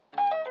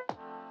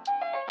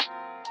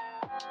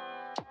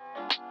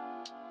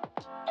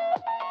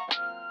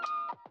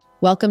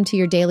Welcome to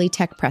your daily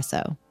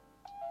Techpresso.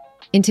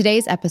 In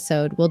today's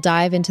episode, we'll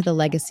dive into the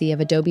legacy of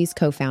Adobe's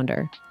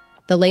co-founder,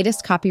 the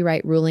latest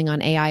copyright ruling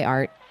on AI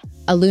art,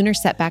 a lunar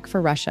setback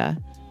for Russia,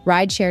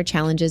 rideshare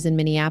challenges in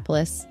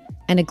Minneapolis,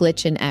 and a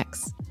glitch in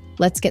X.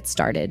 Let's get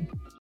started.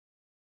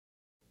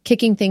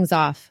 Kicking things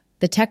off,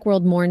 the tech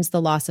world mourns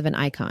the loss of an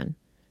icon.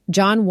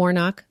 John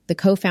Warnock, the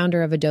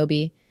co-founder of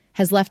Adobe,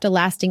 has left a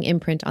lasting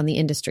imprint on the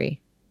industry.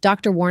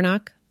 Dr.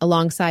 Warnock,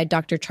 alongside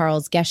Dr.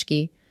 Charles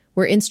Geschke,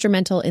 were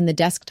instrumental in the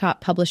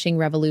desktop publishing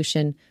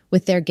revolution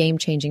with their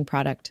game-changing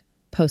product,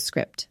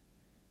 PostScript.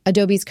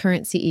 Adobe's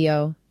current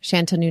CEO,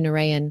 Shantanu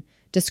Narayan,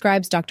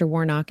 describes Dr.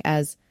 Warnock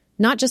as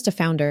not just a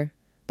founder,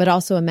 but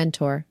also a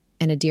mentor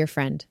and a dear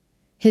friend.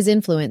 His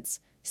influence,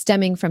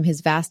 stemming from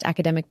his vast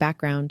academic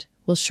background,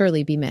 will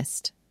surely be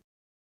missed.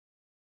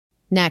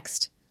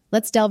 Next,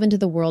 let's delve into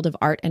the world of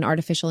art and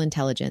artificial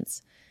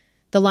intelligence.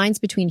 The lines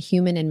between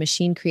human and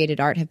machine-created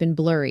art have been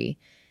blurry,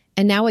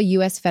 and now a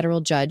U.S.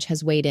 federal judge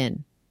has weighed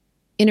in.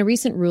 In a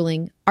recent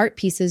ruling, art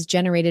pieces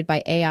generated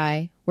by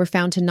AI were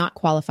found to not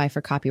qualify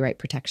for copyright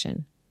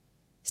protection.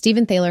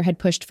 Stephen Thaler had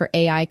pushed for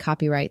AI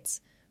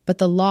copyrights, but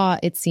the law,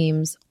 it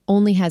seems,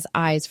 only has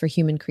eyes for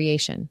human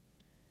creation.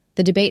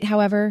 The debate,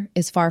 however,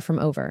 is far from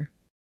over.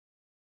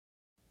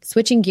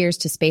 Switching gears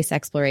to space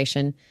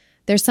exploration,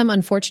 there's some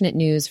unfortunate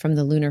news from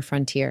the lunar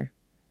frontier.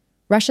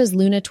 Russia's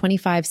Luna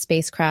 25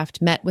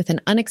 spacecraft met with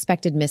an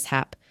unexpected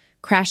mishap,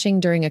 crashing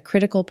during a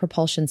critical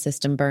propulsion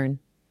system burn.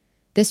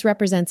 This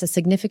represents a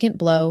significant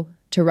blow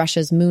to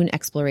Russia's moon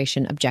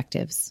exploration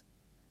objectives.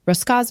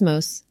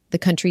 Roscosmos, the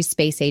country's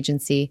space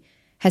agency,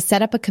 has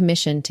set up a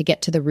commission to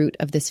get to the root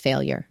of this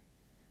failure.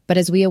 But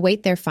as we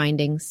await their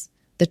findings,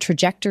 the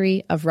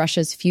trajectory of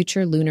Russia's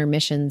future lunar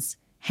missions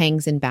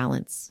hangs in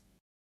balance.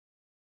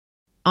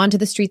 On to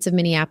the streets of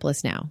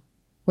Minneapolis now,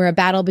 where a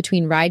battle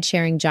between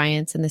ride-sharing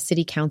giants and the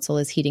city council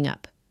is heating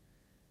up.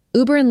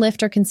 Uber and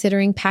Lyft are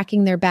considering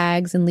packing their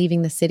bags and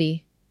leaving the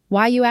city.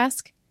 Why, you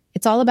ask?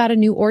 It's all about a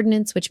new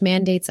ordinance which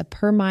mandates a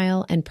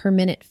per-mile and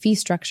per-minute fee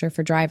structure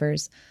for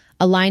drivers,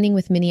 aligning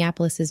with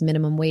Minneapolis's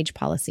minimum wage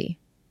policy.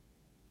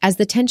 As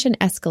the tension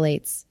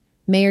escalates,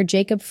 Mayor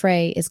Jacob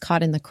Frey is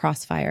caught in the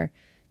crossfire,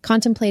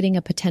 contemplating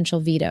a potential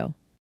veto.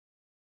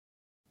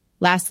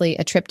 Lastly,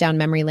 a trip down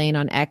memory lane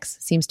on X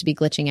seems to be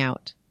glitching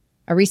out.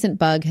 A recent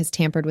bug has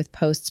tampered with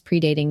posts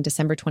predating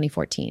December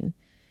 2014.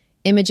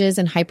 Images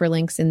and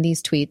hyperlinks in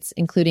these tweets,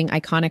 including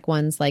iconic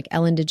ones like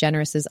Ellen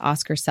DeGeneres'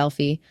 Oscar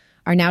selfie,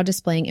 are now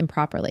displaying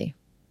improperly.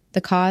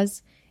 The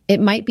cause? It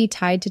might be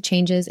tied to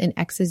changes in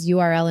X's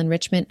URL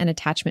enrichment and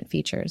attachment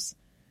features.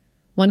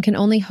 One can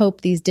only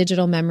hope these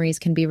digital memories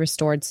can be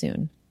restored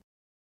soon.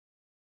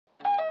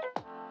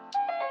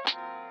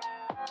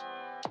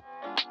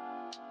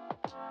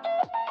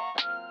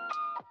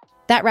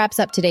 That wraps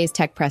up today's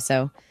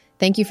Techpresso.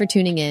 Thank you for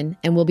tuning in,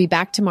 and we'll be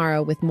back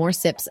tomorrow with more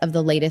sips of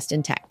the latest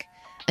in tech.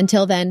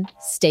 Until then,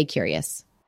 stay curious.